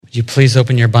Would you please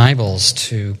open your Bibles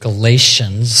to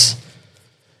Galatians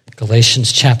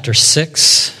chapter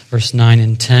 6, verse 9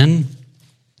 and 10.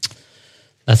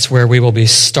 That's where we will be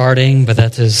starting, but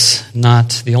that is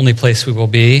not the only place we will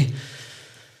be,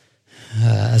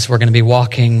 as we're going to be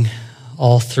walking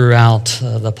all throughout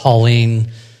the Pauline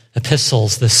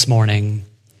epistles this morning,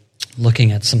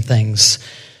 looking at some things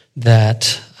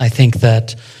that I think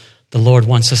that the Lord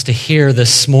wants us to hear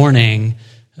this morning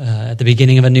at the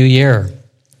beginning of a new year.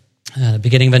 The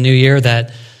beginning of a new year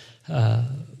that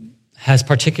has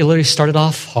particularly started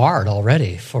off hard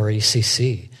already for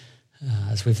ECC,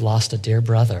 as we've lost a dear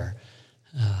brother.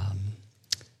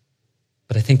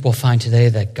 But I think we'll find today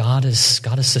that God is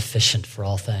sufficient for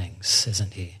all things,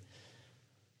 isn't He?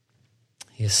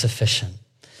 He is sufficient.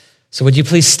 So would you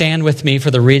please stand with me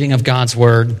for the reading of God's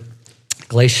Word,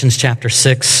 Galatians chapter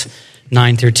 6,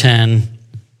 9 through 10.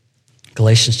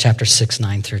 Galatians chapter 6,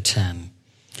 9 through 10.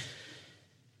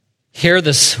 Hear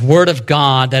this word of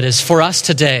God that is for us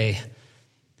today,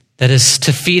 that is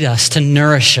to feed us, to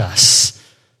nourish us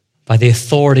by the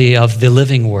authority of the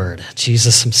living word,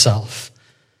 Jesus himself.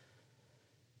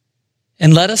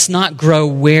 And let us not grow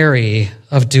weary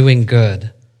of doing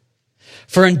good,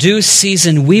 for in due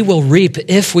season we will reap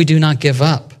if we do not give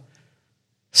up.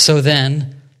 So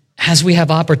then, as we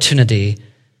have opportunity,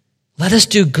 let us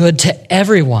do good to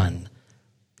everyone,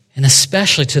 and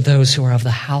especially to those who are of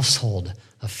the household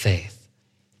of faith.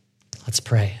 Let's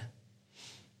pray.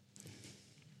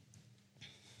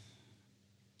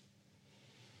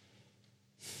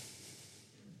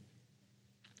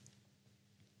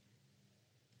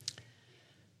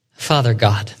 Father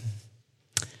God,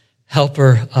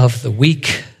 helper of the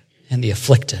weak and the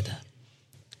afflicted,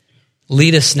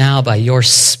 lead us now by your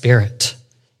Spirit.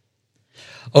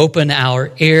 Open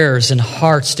our ears and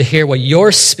hearts to hear what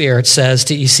your Spirit says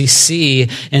to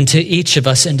ECC and to each of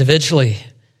us individually.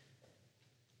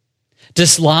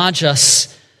 Dislodge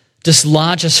us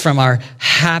from our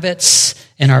habits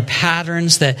and our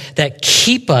patterns that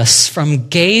keep us from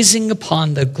gazing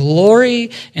upon the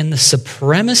glory and the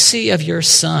supremacy of your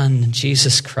Son,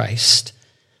 Jesus Christ,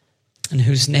 in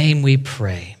whose name we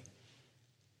pray,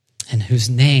 and whose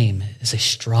name is a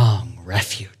strong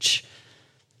refuge.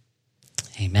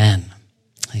 Amen.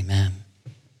 Amen.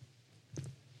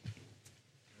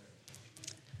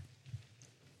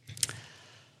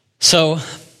 So,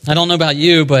 I don't know about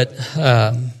you, but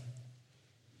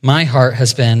my heart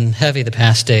has been heavy the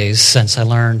past days since I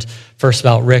learned first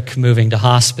about Rick moving to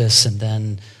hospice and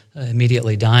then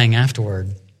immediately dying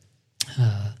afterward.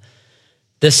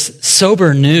 This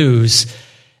sober news,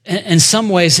 in some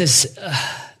ways, is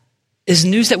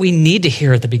news that we need to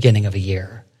hear at the beginning of a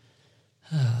year.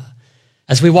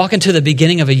 As we walk into the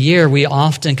beginning of a year, we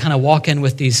often kind of walk in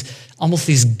with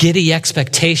these giddy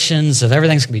expectations of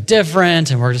everything's going to be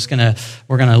different, and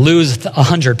we're going to lose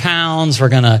 100 pounds. We're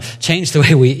going to change the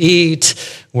way we eat.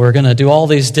 We're going to do all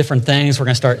these different things. We're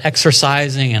going to start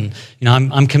exercising, and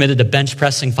I'm committed to bench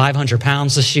pressing 500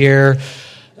 pounds this year.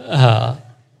 And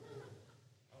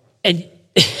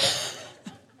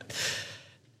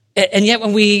yet,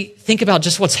 when we think about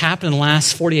just what's happened in the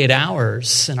last 48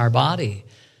 hours in our body,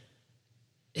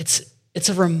 it's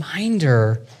a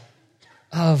reminder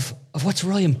of what's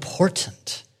really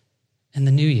important in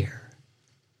the new year.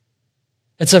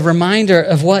 It's a reminder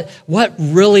of what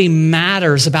really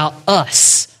matters about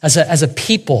us as a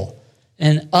people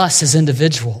and us as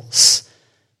individuals.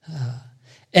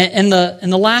 In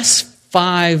the last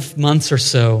 5 months or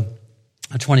so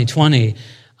of 2020,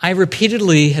 I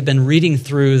repeatedly have been reading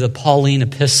through the Pauline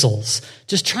epistles,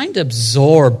 just trying to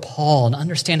absorb Paul and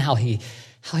understand how he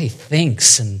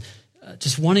thinks, and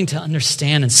just wanting to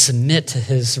understand and submit to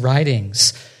his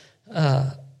writings.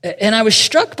 And I was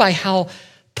struck by how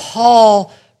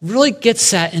Paul really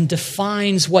gets at and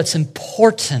defines what's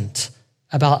important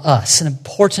about us and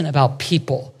important about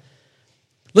people.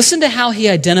 Listen to how he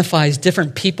identifies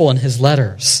different people in his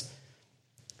letters.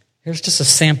 Here's just a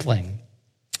sampling.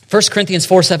 1 Corinthians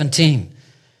 4:17.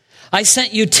 I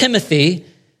sent you Timothy,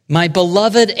 my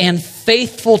beloved and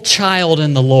faithful child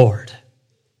in the Lord.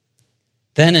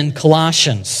 Then in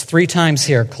Colossians, 3 times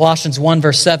here, Colossians 1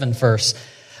 verse 7 first.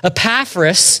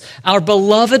 Epaphras, our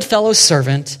beloved fellow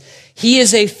servant, he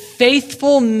is a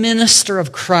faithful minister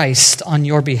of Christ on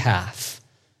your behalf.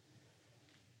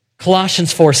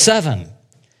 Colossians 4:7.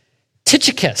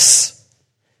 Tychicus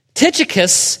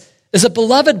is a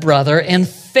beloved brother and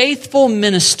faithful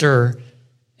minister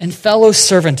and fellow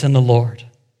servant in the Lord.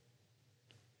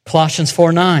 Colossians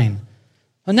 4:9.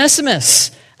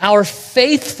 Onesimus, our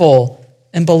faithful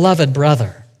and beloved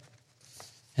brother.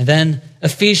 And then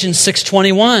Ephesians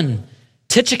 6:21,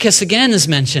 Tychicus again is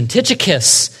mentioned.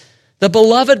 Tychicus, the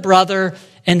beloved brother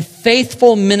and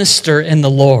faithful minister in the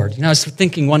Lord. I was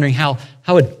wondering how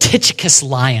would Tychicus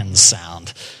lions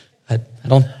sound? I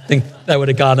don't think that would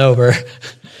have gone over.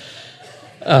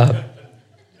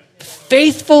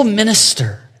 Faithful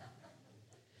minister.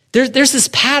 There's this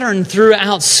pattern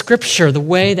throughout Scripture, the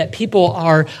way that people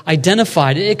are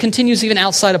identified. It continues even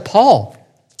outside of Paul.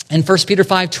 In 1 Peter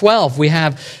 5:12, we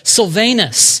have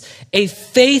Silvanus, a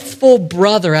faithful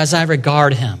brother as I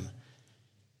regard him.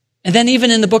 And then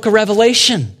even in the book of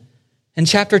Revelation, in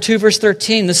chapter 2, verse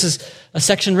 13, this is a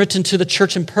section written to the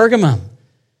church in Pergamum.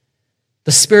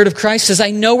 The Spirit of Christ says,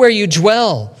 I know where you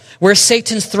dwell, where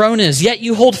Satan's throne is, yet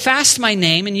you hold fast my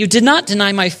name, and you did not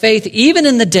deny my faith, even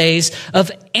in the days of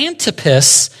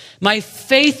Antipas, my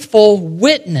faithful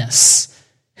witness,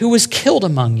 who was killed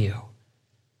among you.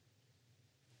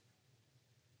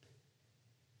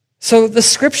 So the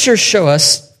Scriptures show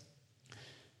us,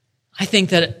 I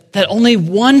think, that only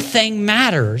one thing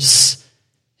matters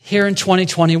here in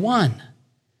 2021.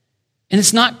 And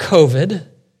it's not COVID.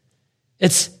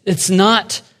 It's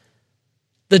not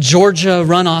the Georgia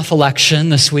runoff election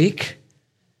this week.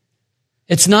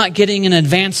 It's not getting an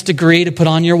advanced degree to put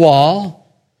on your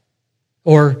wall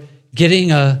or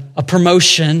getting a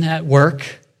promotion at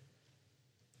work.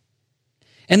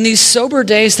 In these sober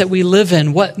days that we live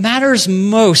in, what matters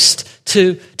most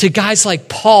to guys like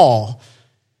Paul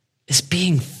is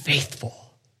being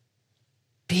faithful.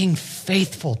 Being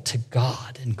faithful to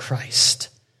God in Christ.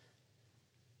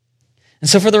 And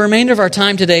so for the remainder of our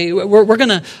time today, we're going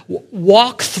to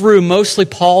walk through mostly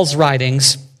Paul's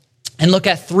writings and look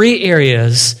at three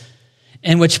areas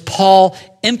in which Paul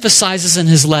emphasizes in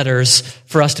his letters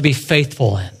for us to be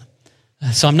faithful in.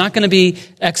 So I'm not going to be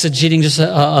exegeting just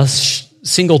a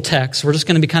single text. We're just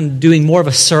going to be kind of doing more of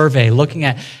a survey, looking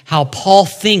at how Paul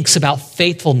thinks about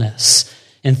faithfulness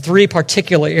in three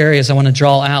particular areas I want to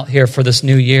draw out here for this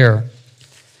new year.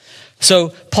 So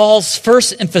Paul's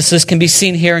first emphasis can be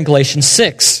seen here in Galatians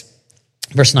 6,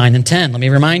 verse 9 and 10. Let me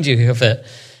remind you of it.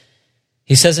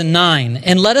 He says in 9,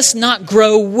 and let us not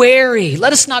grow weary.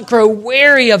 Let us not grow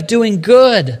weary of doing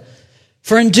good.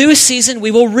 For in due season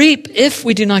we will reap if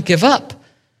we do not give up.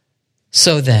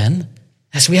 So then,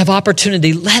 as we have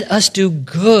opportunity, let us do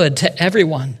good to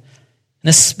everyone, and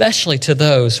especially to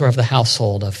those who are of the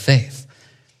household of faith.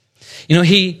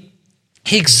 He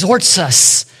exhorts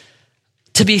us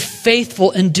to be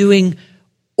faithful in doing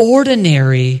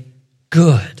ordinary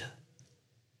good.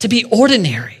 To be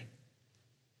ordinary.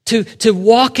 To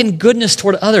walk in goodness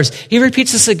toward others. He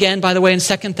repeats this again, by the way, in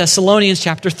 2 Thessalonians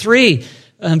chapter 3,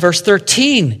 verse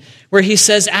 13, where he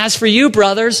says, as for you,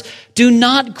 brothers, do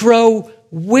not grow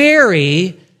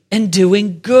weary in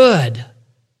doing good.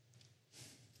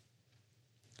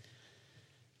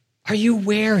 Are you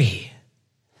weary?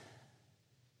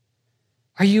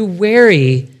 Are you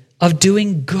weary of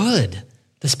doing good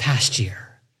this past year?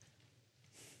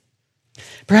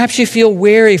 Perhaps you feel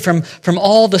weary from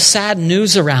all the sad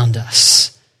news around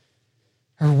us,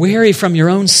 or weary from your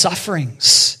own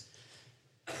sufferings,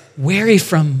 weary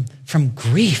from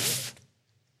grief.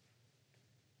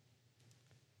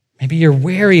 Maybe you're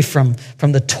weary from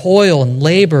the toil and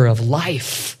labor of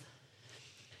life.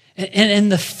 And in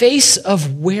the face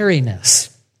of weariness,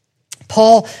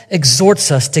 Paul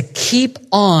exhorts us to keep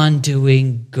on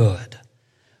doing good,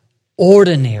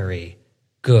 ordinary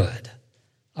good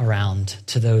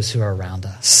to those who are around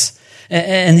us.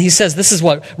 And he says this is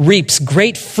what reaps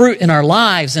great fruit in our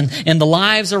lives and the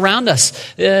lives around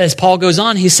us. As Paul goes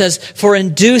on, he says, for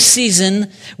in due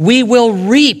season we will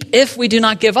reap if we do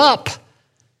not give up.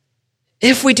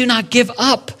 If we do not give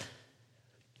up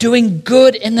doing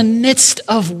good in the midst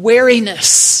of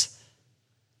weariness.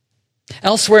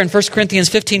 Elsewhere in 1 Corinthians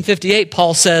 15:58,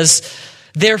 Paul says,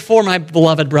 therefore, my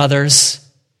beloved brothers,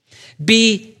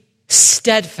 be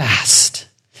steadfast,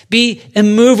 be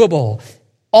immovable,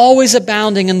 always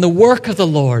abounding in the work of the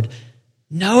Lord,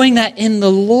 knowing that in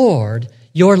the Lord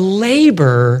your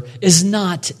labor is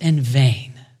not in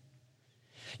vain.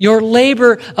 Your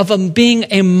labor of being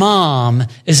a mom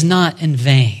is not in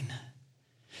vain.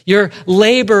 Your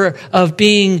labor of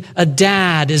being a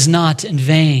dad is not in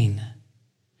vain.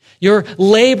 Your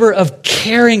labor of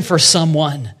caring for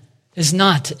someone is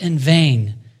not in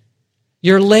vain.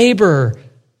 Your labor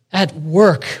at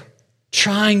work,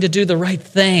 trying to do the right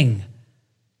thing,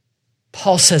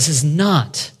 Paul says, is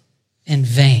not in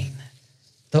vain.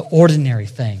 The ordinary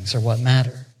things are what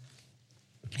matter.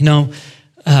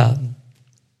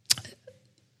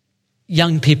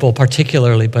 Young people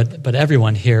particularly, but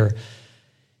everyone here,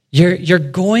 you're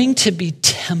going to be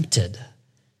tempted.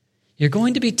 you're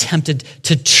going to be tempted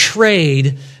to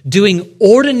trade doing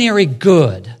ordinary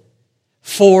good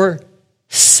for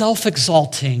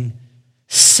self-exalting,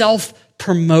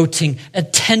 self-promoting,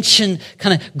 attention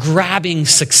kind of grabbing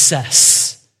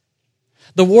success.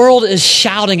 The world is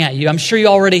shouting at you. I'm sure you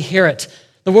already hear it.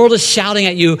 The world is shouting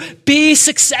at you, be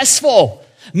successful.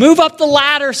 Move up the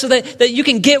ladder so that you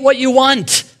can get what you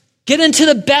want. Get into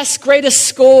the best, greatest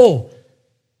school.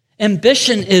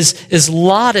 Ambition is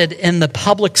lauded in the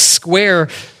public square,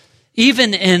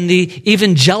 even in the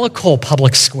evangelical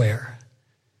public square.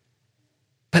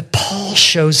 But Paul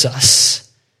shows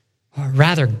us, or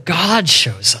rather God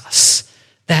shows us,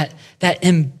 that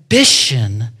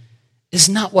ambition is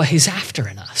not what he's after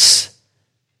in us.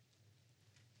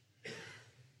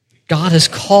 God has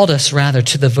called us rather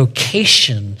to the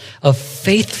vocation of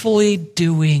faithfully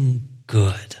doing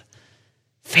good.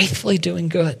 Faithfully doing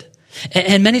good.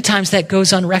 And many times that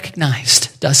goes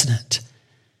unrecognized, doesn't it?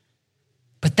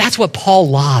 But that's what Paul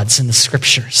lauds in the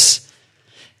scriptures.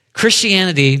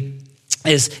 Christianity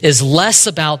is less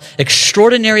about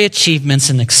extraordinary achievements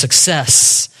and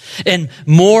success and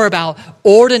more about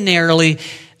ordinary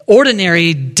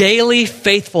daily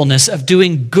faithfulness of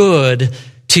doing good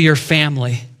to your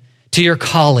family, to your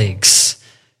colleagues,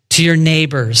 to your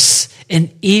neighbors,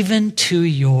 and even to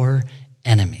your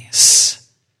enemies.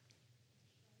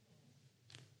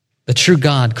 The true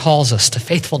God calls us to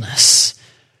faithfulness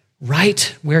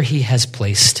right where he has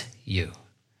placed you.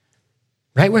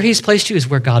 Right where he's placed you is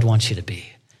where God wants you to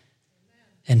be.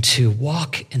 And to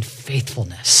walk in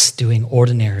faithfulness, doing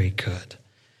ordinary good.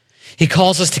 He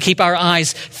calls us to keep our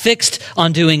eyes fixed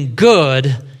on doing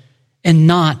good and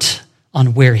not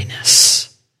on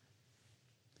weariness.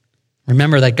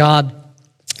 Remember that God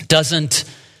doesn't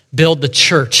build the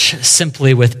church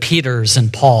simply with Peters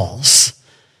and Pauls.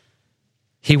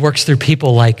 He works through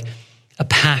people like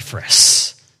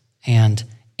Epaphras and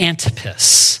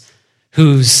Antipas,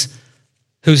 whose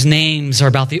names are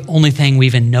about the only thing we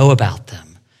even know about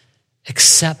them,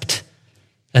 except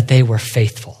that they were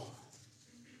faithful.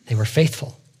 They were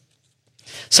faithful.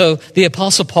 So the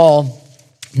Apostle Paul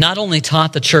not only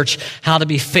taught the church how to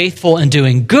be faithful in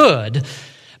doing good,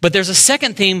 but there's a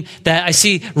second theme that I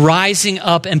see rising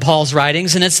up in Paul's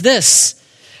writings, and it's this: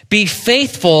 be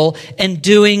faithful in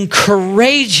doing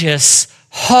courageous,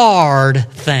 hard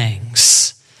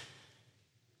things.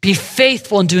 Be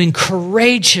faithful in doing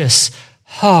courageous,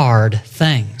 hard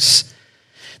things.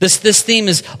 This theme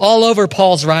is all over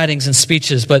Paul's writings and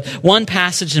speeches, but one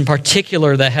passage in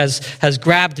particular that has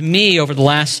grabbed me over the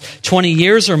last 20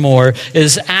 years or more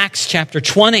is Acts chapter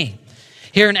 20.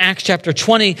 Here in Acts chapter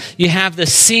 20, you have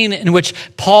this scene in which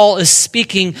Paul is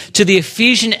speaking to the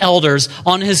Ephesian elders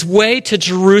on his way to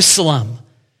Jerusalem.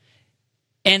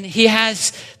 And he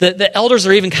has, the elders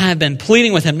are even kind of been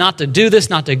pleading with him not to do this,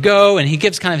 not to go, and he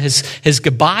gives kind of his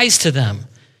goodbyes to them.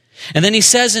 And then he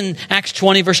says in Acts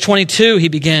 20, verse 22, he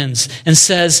begins and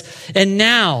says, and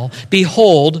now,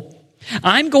 behold,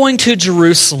 I'm going to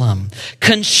Jerusalem,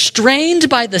 constrained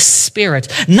by the Spirit,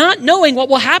 not knowing what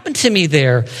will happen to me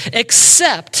there,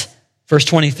 except, verse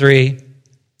 23,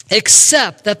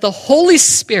 except that the Holy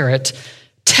Spirit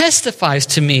testifies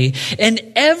to me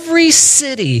in every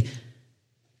city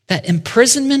that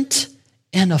imprisonment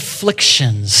and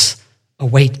afflictions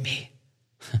await me.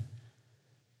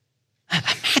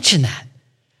 Imagine that.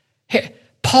 Here,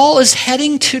 Paul is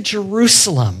heading to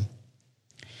Jerusalem,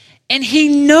 and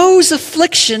he knows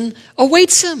affliction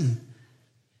awaits him.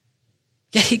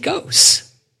 Yet he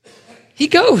goes. He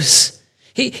goes.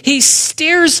 He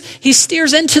steers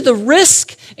into the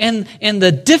risk and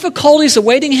the difficulties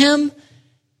awaiting him,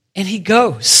 and he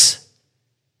goes.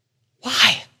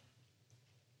 Why?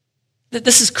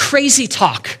 This is crazy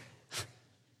talk.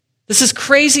 This is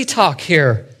crazy talk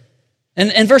here. And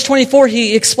in verse 24,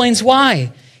 he explains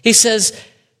why. He says,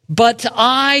 but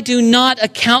I do not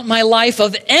account my life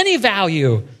of any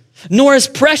value, nor as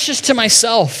precious to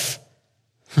myself.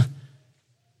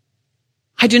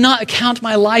 I do not account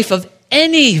my life of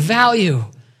any value,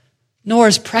 nor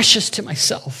as precious to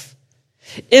myself,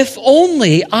 if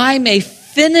only I may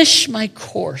finish my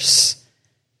course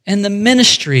and the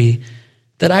ministry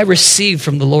that I received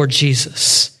from the Lord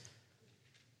Jesus,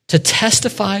 to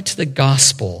testify to the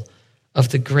gospel of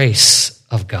the grace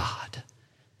of God.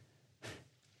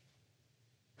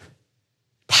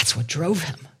 That's what drove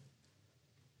him.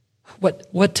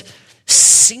 What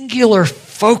singular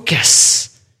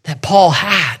focus that Paul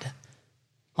had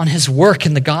on his work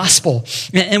in the gospel.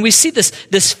 And we see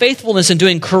this faithfulness in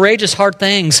doing courageous, hard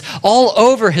things all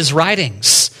over his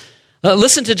writings.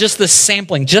 Listen to just this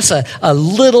sampling, just a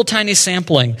little tiny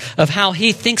sampling of how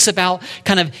he thinks about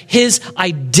kind of his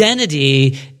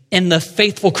identity in the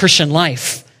faithful Christian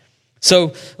life.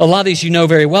 So a lot of these you know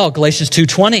very well, Galatians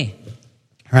 2:20,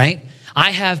 right?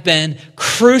 I have been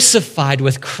crucified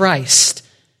with Christ,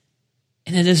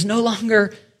 and it's no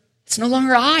longer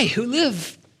I who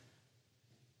live,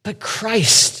 but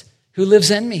Christ who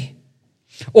lives in me.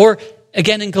 Or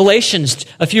again in Galatians,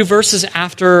 a few verses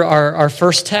after our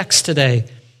first text today,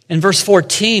 in verse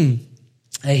 14,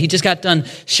 he just got done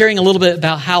sharing a little bit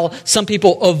about how some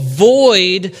people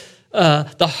avoid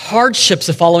the hardships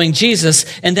of following Jesus.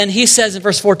 And then he says in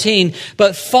verse 14,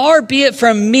 but far be it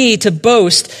from me to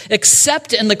boast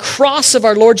except in the cross of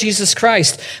our Lord Jesus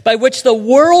Christ, by which the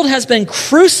world has been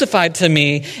crucified to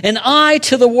me and I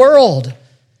to the world.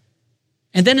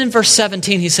 And then in verse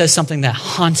 17, he says something that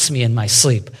haunts me in my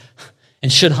sleep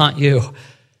and should haunt you.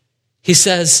 He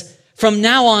says, from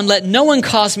now on, let no one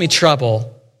cause me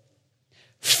trouble,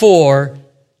 for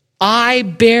I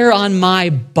bear on my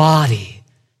body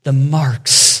the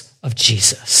marks of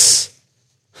Jesus.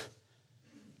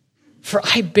 For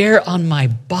I bear on my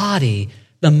body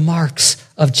the marks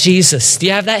of Jesus. Do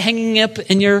you have that hanging up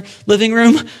in your living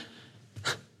room?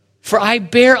 For I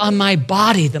bear on my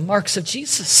body the marks of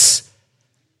Jesus.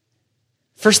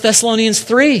 1 Thessalonians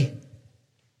 3,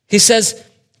 he says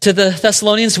to the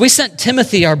Thessalonians, we sent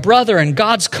Timothy, our brother and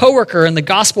God's co-worker in the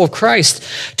gospel of Christ,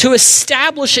 to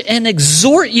establish and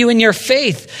exhort you in your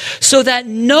faith, so that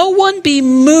no one be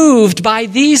moved by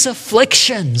these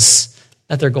afflictions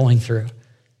that they're going through.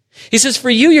 He says,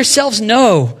 for you yourselves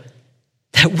know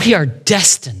that we are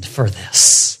destined for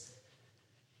this.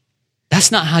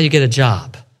 That's not how you get a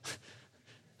job,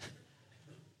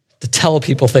 to tell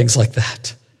people things like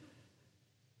that.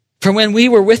 For when we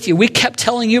were with you, we kept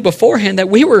telling you beforehand that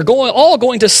we were all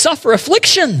going to suffer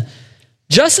affliction,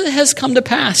 just as it has come to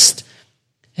pass,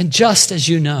 and just as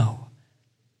you know.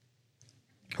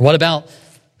 What about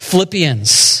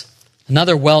Philippians?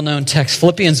 Another well-known text,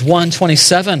 Philippians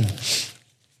 1:27.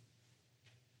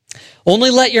 Only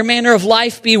let your manner of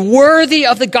life be worthy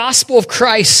of the gospel of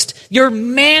Christ. Your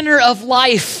manner of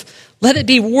life, let it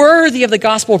be worthy of the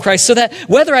gospel of Christ, so that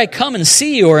whether I come and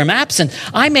see you or am absent,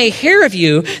 I may hear of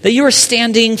you that you are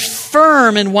standing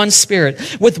firm in one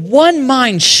spirit, with one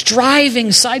mind,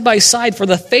 striving side by side for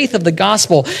the faith of the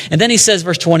gospel. And then he says,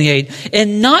 verse 28,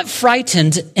 and not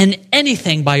frightened in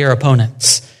anything by your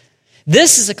opponents.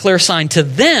 This is a clear sign to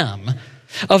them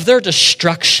of their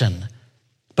destruction,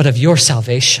 but of your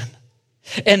salvation,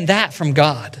 and that from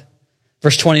God.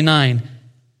 Verse 29,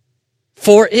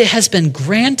 for it has been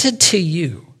granted to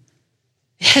you,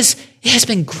 it has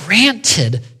been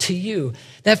granted to you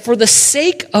that for the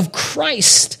sake of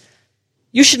Christ,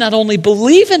 you should not only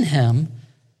believe in him,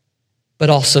 but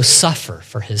also suffer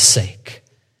for his sake.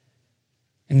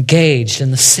 Engaged in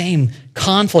the same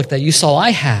conflict that you saw I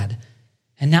had,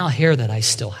 and now hear that I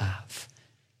still have.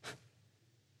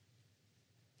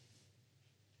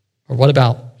 Or what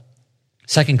about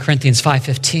 2 Corinthians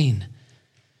 5:15?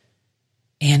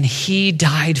 And he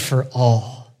died for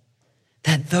all,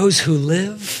 that those who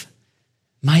live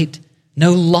might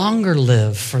no longer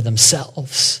live for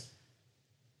themselves,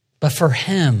 but for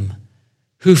him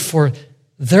who for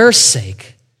their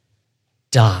sake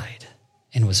died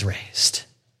and was raised.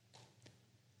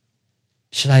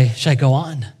 Should I go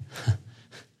on?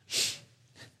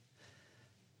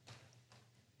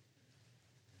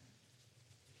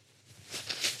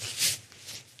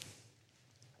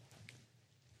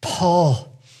 Paul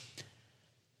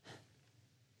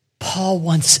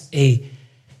wants a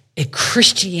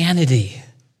Christianity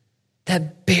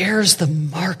that bears the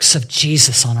marks of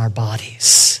Jesus on our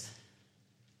bodies.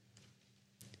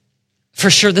 For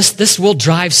sure, this will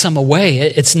drive some away.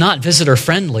 It's not visitor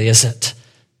friendly, is it?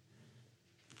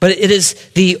 But it is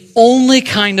the only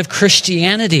kind of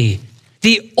Christianity,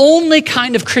 the only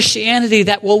kind of Christianity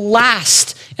that will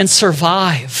last and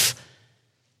survive.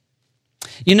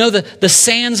 You know, the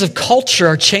sands of culture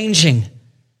are changing.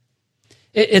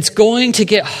 It's going to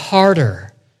get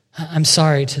harder, I'm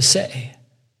sorry to say.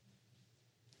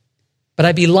 But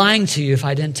I'd be lying to you if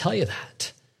I didn't tell you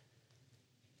that.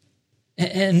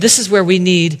 And this is where we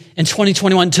need, in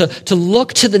 2021, to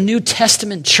look to the New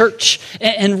Testament church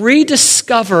and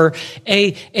rediscover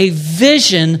a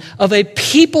vision of a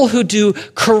people who do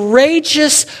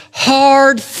courageous,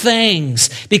 hard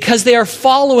things because they are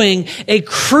following a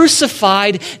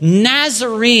crucified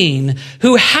Nazarene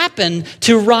who happened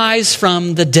to rise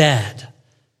from the dead.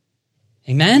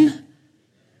 Amen?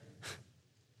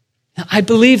 Now, I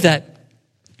believe that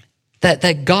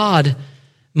God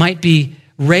might be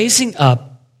raising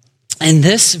up in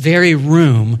this very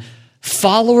room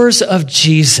followers of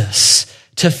Jesus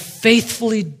to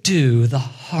faithfully do the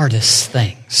hardest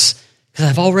things because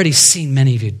I've already seen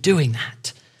many of you doing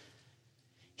that.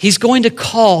 He's going to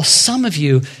call some of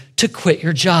you to quit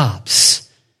your jobs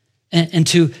and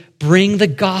to bring the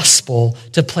gospel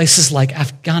to places like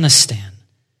Afghanistan,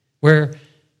 where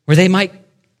they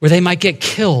might get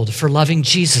killed for loving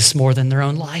Jesus more than their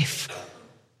own life.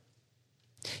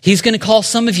 He's going to call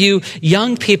some of you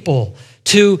young people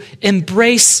to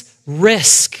embrace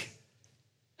risk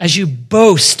as you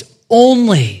boast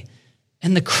only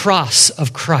in the cross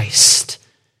of Christ.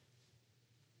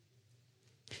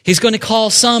 He's going to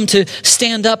call some to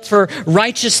stand up for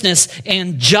righteousness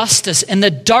and justice in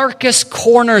the darkest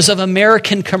corners of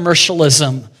American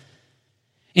commercialism. And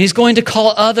he's going to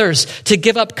call others to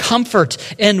give up comfort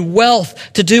and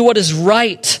wealth to do what is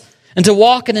right and to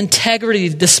walk in integrity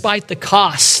despite the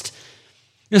cost.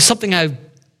 Something I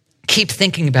keep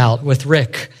thinking about with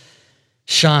Rick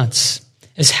Schatz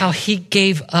is how he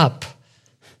gave up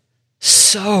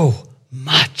so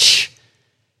much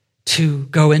to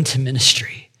go into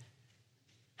ministry.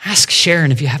 Ask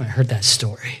Sharon if you haven't heard that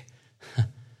story.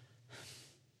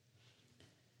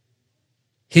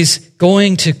 He's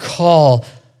going to call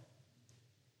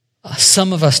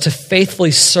some of us to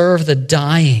faithfully serve the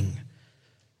dying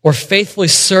or faithfully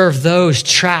serve those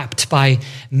trapped by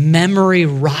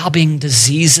memory-robbing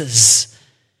diseases.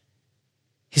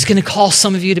 He's going to call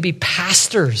some of you to be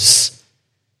pastors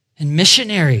and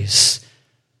missionaries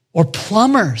or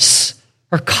plumbers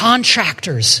or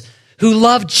contractors who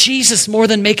love Jesus more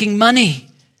than making money.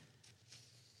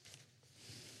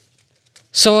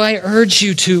 So I urge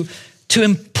you to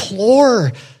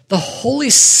implore the Holy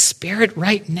Spirit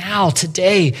right now,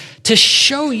 today, to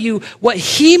show you what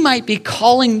He might be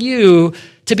calling you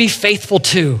to be faithful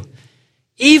to,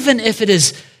 even if it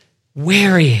is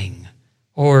wearying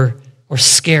or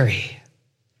scary.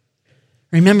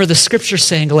 Remember the scripture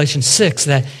saying in Galatians 6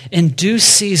 that in due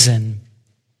season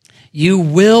you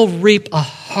will reap a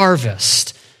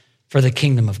harvest for the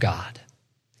kingdom of God.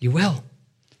 You will.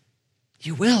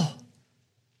 You will.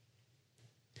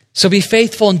 So be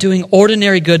faithful in doing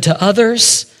ordinary good to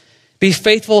others. Be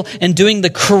faithful in doing the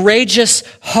courageous,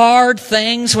 hard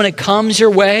things when it comes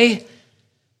your way.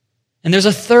 And there's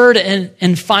a third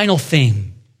and final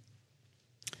theme.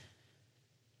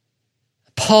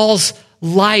 Paul's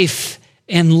life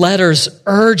and letters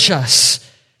urge us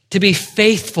to be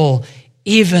faithful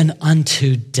even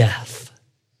unto death.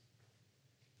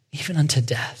 Even unto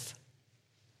death.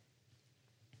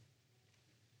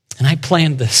 And I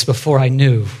planned this before I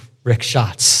knew Rick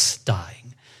Schatz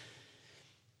dying.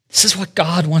 This is what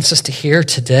God wants us to hear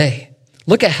today.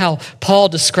 Look at how Paul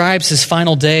describes his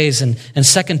final days in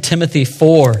 2 Timothy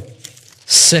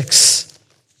 4:6.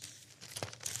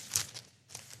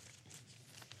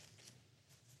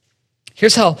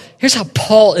 Here's how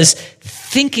Paul is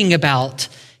thinking about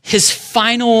his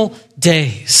final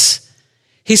days.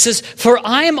 He says, "For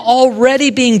I am already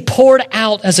being poured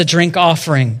out as a drink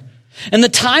offering, and the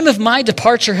time of my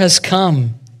departure has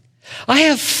come. I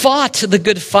have fought the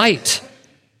good fight.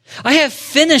 I have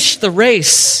finished the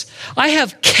race. I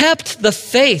have kept the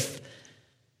faith.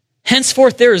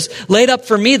 Henceforth there is laid up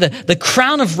for me the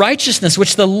crown of righteousness,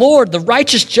 which the Lord, the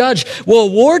righteous judge, will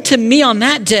award to me on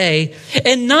that day,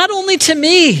 and not only to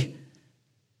me,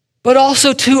 but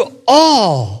also to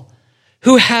all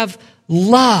who have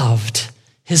loved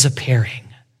his appearing."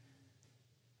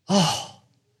 Oh.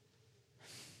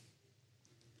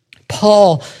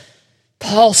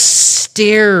 Paul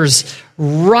stares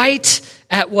right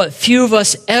at what few of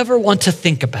us ever want to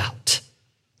think about: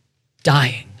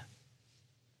 dying.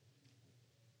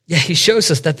 Yeah, he shows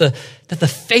us that the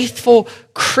faithful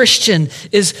Christian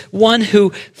is one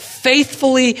who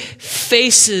faithfully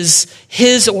faces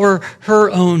his or her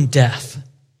own death.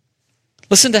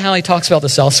 Listen to how he talks about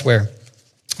this elsewhere.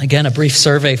 Again, a brief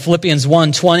survey. Philippians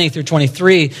 1:20 through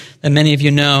 23, that many of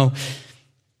you know.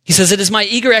 He says, "It is my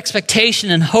eager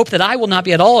expectation and hope that I will not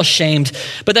be at all ashamed,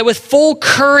 but that with full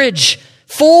courage,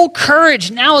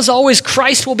 now as always,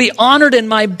 Christ will be honored in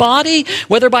my body,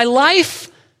 whether by life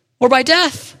or by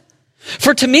death.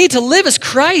 For to me to live is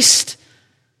Christ,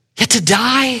 yet to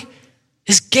die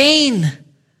is gain.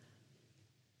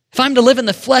 If I'm to live in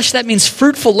the flesh, that means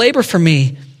fruitful labor for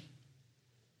me.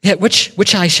 Yet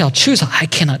which I shall choose, I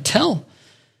cannot tell.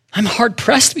 I'm hard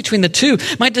pressed between the two.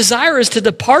 My desire is to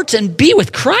depart and be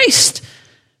with Christ,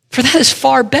 for that is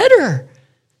far better."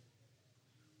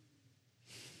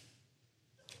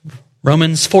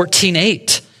 Romans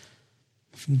 14:8.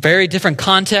 Very different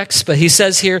context, but he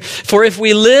says here, "For if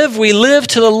we live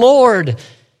to the Lord.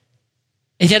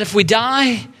 And yet if we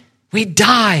die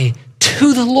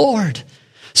to the Lord.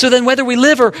 So then whether we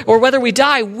live or whether we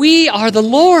die, we are the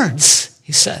Lord's,"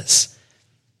 he says.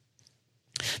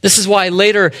 This is why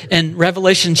later in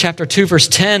Revelation chapter 2, verse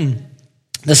 10,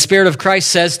 the Spirit of Christ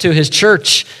says to his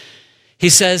church, he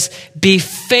says, be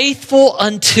faithful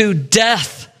unto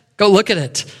death. Go look at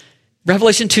it.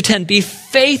 Revelation 2:10, be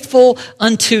faithful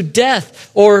unto death.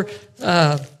 Or,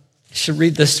 I should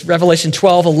read this, Revelation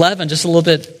 12:11, just a little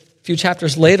bit, a few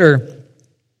chapters later.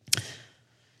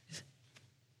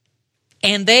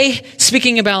 And they,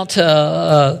 speaking about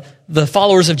the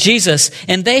followers of Jesus,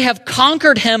 and they have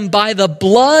conquered him by the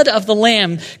blood of the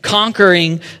Lamb,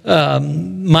 conquering,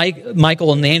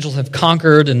 Michael and the angels have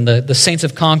conquered, and the saints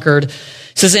have conquered.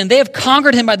 It says, and they have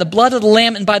conquered him by the blood of the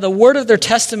Lamb and by the word of their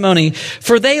testimony,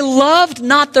 for they loved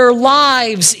not their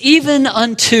lives even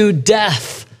unto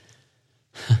death.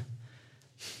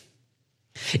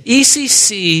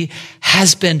 ECC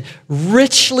has been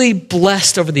richly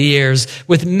blessed over the years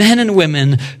with men and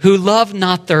women who love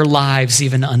not their lives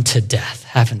even unto death,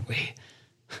 haven't we?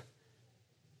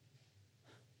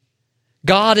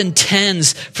 God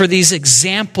intends for these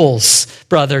examples,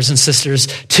 brothers and sisters,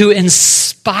 to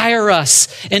inspire us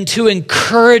and to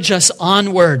encourage us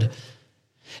onward.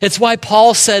 It's why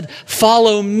Paul said,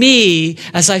 follow me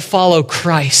as I follow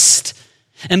Christ.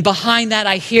 And behind that,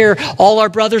 I hear all our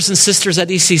brothers and sisters at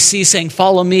ECC saying,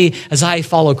 follow me as I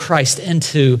follow Christ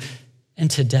into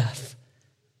death.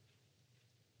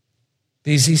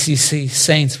 These ECC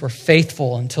saints were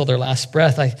faithful until their last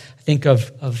breath. I think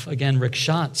of again, Rick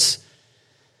Schatz.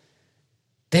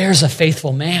 There's a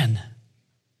faithful man.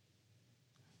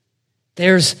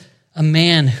 There's a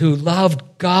man who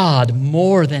loved God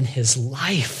more than his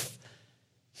life.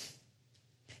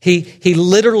 He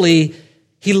literally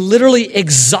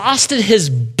exhausted his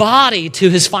body to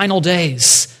his final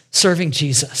days serving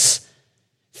Jesus,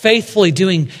 faithfully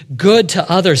doing good to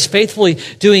others, faithfully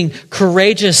doing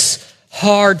courageous,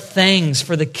 hard things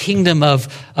for the kingdom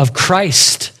of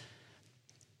Christ.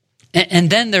 And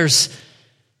then there's,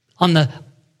 on the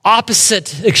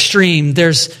opposite extreme,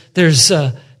 there's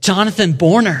Jonathan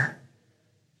Borner,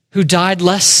 who died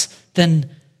less than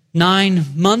 9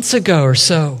 months ago or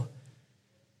so.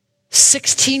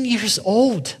 16 years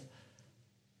old.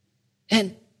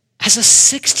 And as a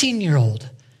 16-year-old,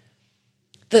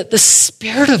 the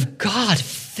Spirit of God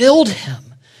filled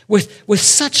him with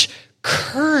such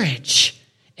courage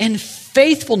and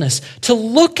faithfulness to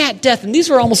look at death. And these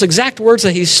were almost exact words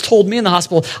that he's told me in the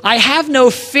hospital. I have no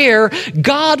fear.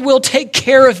 God will take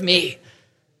care of me.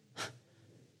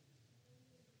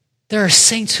 There are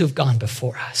saints who have gone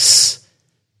before us.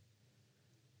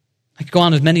 I could go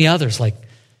on with many others, like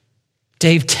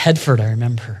Dave Tedford, I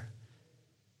remember,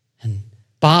 and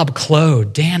Bob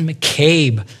Claude, Dan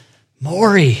McCabe,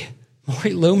 Maury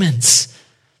Lumens,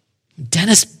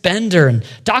 Dennis Bender, and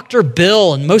Dr.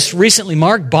 Bill, and most recently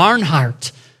Mark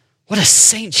Barnhart. What a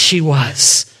saint she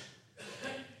was.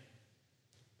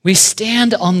 We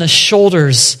stand on the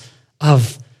shoulders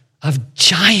of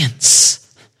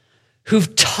giants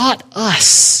who've taught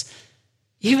us,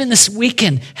 even this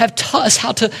weekend, have taught us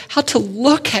how to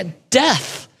look at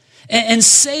death and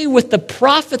say with the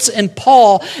prophets and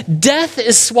Paul, death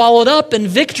is swallowed up in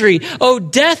victory. Oh,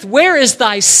 death, where is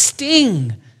thy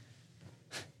sting?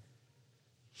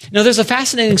 Now, there's a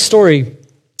fascinating story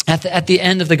at the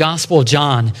end of the Gospel of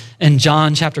John, in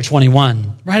John chapter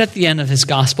 21, right at the end of his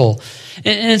gospel.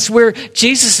 And it's where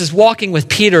Jesus is walking with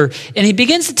Peter, and he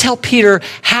begins to tell Peter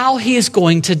how he is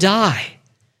going to die.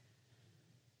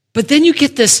 But then you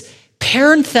get this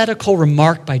parenthetical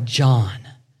remark by John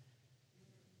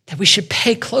that we should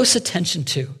pay close attention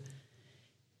to.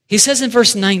 He says in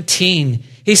verse 19,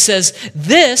 he says,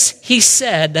 this he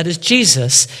said, that is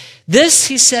Jesus, this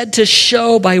he said to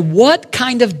show by what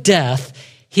kind of death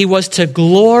he was to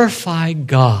glorify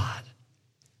God.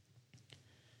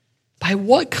 By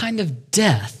what kind of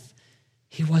death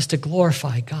he was to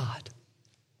glorify God.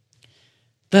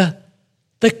 The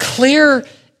clear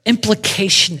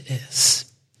implication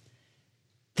is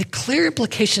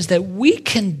that we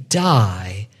can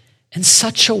die in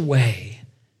such a way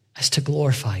as to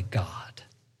glorify God.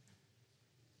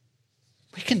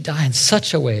 We can die in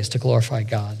such a way as to glorify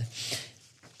God.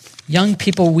 Young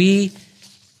people,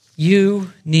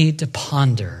 you need to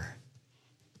ponder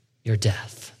your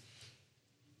death.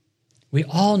 We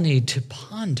all need to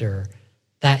ponder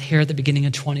that here at the beginning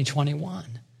of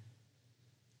 2021.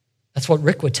 That's what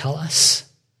Rick would tell us.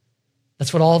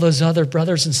 That's what all those other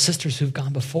brothers and sisters who've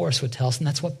gone before us would tell us. And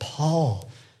that's what Paul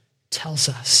tells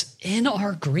us. In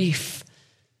our grief,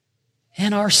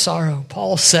 in our sorrow,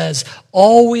 Paul says,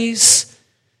 always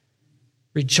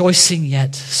rejoicing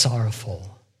yet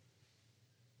sorrowful.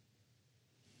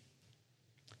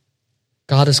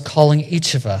 God is calling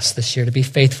each of us this year to be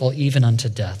faithful even unto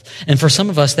death. And for some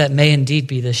of us, that may indeed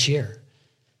be this year.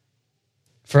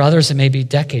 For others, it may be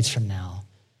decades from now,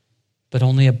 but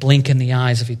only a blink in the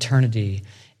eyes of eternity.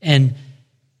 And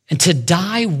to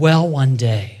die well one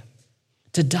day,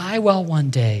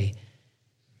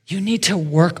 you need to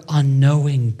work on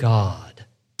knowing God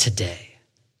today.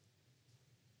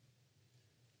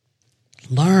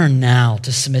 Learn now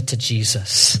to submit to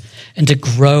Jesus and to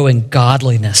grow in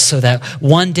godliness so that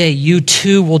one day you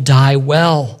too will die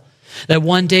well. That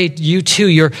one day you too,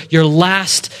 your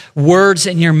last words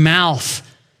in your mouth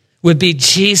would be,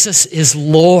 Jesus is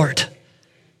Lord.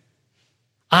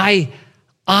 I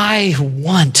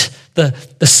want the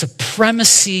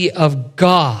supremacy of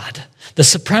God, the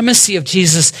supremacy of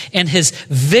Jesus and his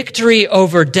victory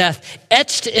over death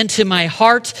etched into my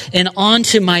heart and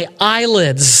onto my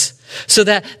eyelids, so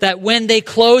that when they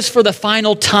close for the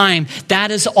final time, that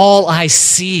is all I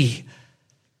see.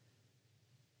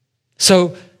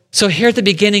 So here at the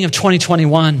beginning of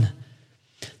 2021,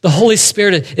 the Holy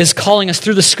Spirit is calling us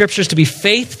through the Scriptures to be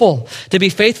faithful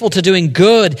to doing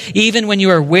good, even when you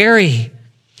are weary,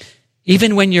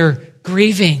 even when you're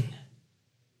grieving.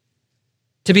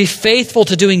 To be faithful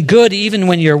to doing good, even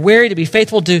when you're weary, to be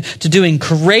faithful to doing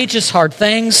courageous, hard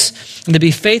things, and to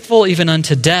be faithful even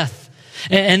unto death.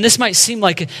 And this might seem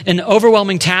like an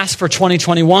overwhelming task for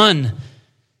 2021,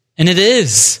 and it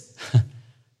is.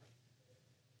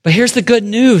 But here's the good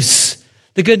news.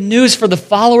 The good news for the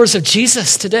followers of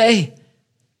Jesus today.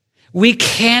 We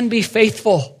can be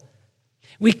faithful.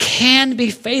 We can be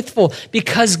faithful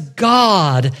because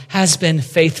God has been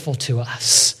faithful to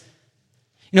us.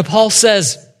 You know, Paul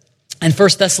says in 1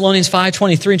 Thessalonians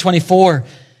 5:23 and 24,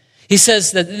 he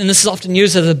says that, and this is often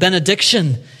used as a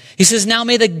benediction, he says, now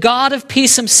may the God of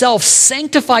peace himself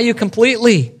sanctify you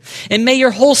completely, and may your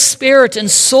whole spirit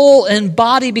and soul and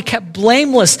body be kept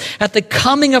blameless at the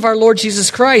coming of our Lord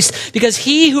Jesus Christ, because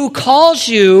he who calls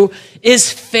you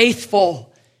is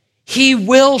faithful. He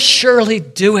will surely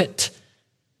do it.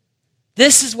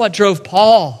 This is what drove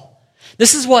Paul.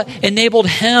 This is what enabled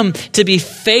him to be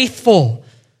faithful,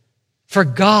 for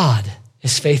God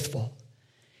is faithful.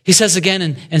 He says again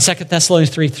in 2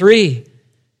 Thessalonians 3:3,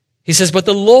 he says, but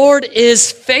the Lord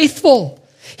is faithful.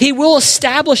 He will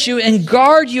establish you and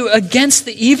guard you against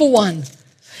the evil one.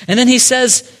 And then he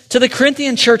says to the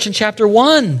Corinthian church in chapter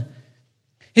 1,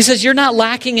 he says, you're not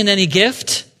lacking in any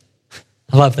gift.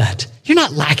 I love that. You're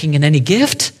not lacking in any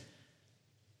gift.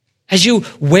 As you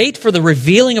wait for the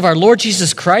revealing of our Lord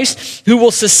Jesus Christ, who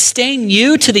will sustain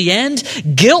you to the end,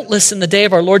 guiltless in the day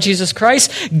of our Lord Jesus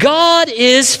Christ, God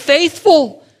is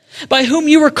faithful, by whom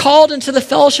you were called into the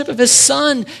fellowship of his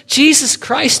Son, Jesus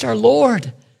Christ our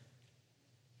Lord.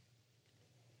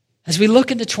 As we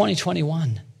look into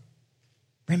 2021,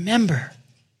 remember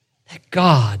that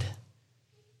God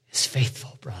is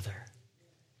faithful, brother.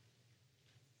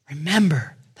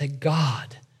 Remember that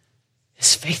God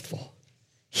is faithful.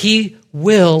 He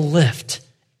will lift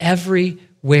every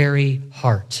weary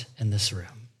heart in this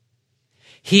room.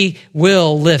 He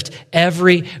will lift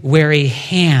every weary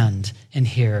hand in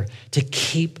here to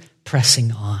keep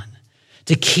pressing on,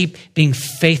 to keep being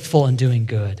faithful and doing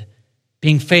good,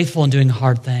 being faithful and doing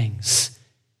hard things,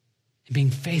 and being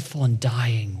faithful and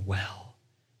dying well.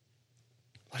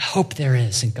 What hope there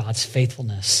is in God's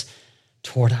faithfulness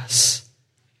toward us.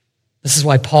 This is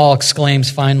why Paul exclaims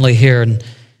finally here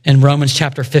in Romans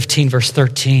chapter 15, verse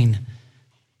 13.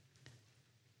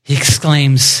 He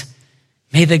exclaims,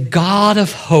 may the God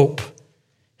of hope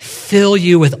fill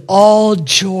you with all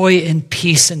joy and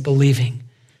peace in believing,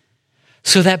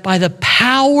 so that by the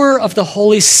power of the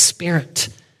Holy Spirit,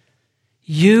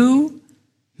 you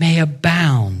may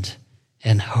abound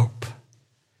in hope.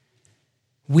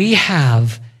 We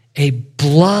have a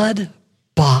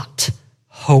blood-bought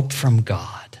hope from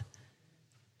God.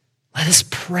 Let us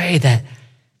pray that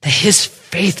his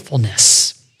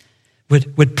faithfulness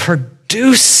would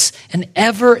produce an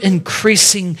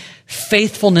ever-increasing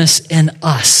faithfulness in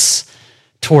us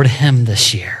toward him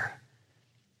this year.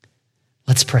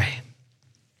 Let's pray.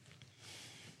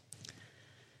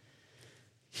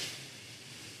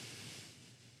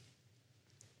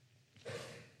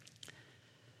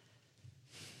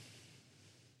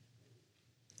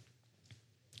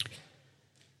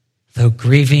 Though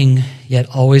grieving, yet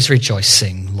always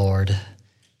rejoicing, Lord,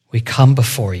 we come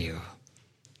before you.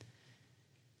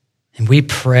 And we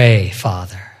pray,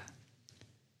 Father,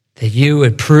 that you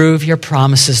would prove your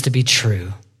promises to be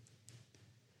true,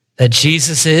 that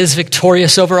Jesus is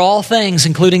victorious over all things,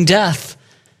 including death,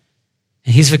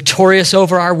 and he's victorious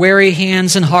over our weary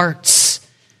hands and hearts.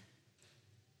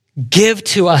 Give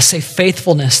to us a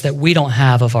faithfulness that we don't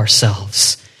have of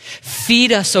ourselves.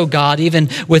 Feed us, oh God, even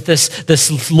with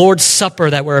this Lord's Supper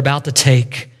that we're about to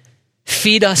take.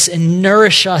 Feed us and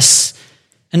nourish us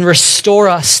and restore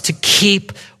us to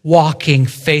keep walking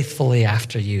faithfully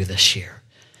after you this year.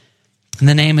 In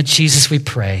the name of Jesus we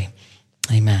pray.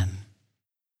 Amen.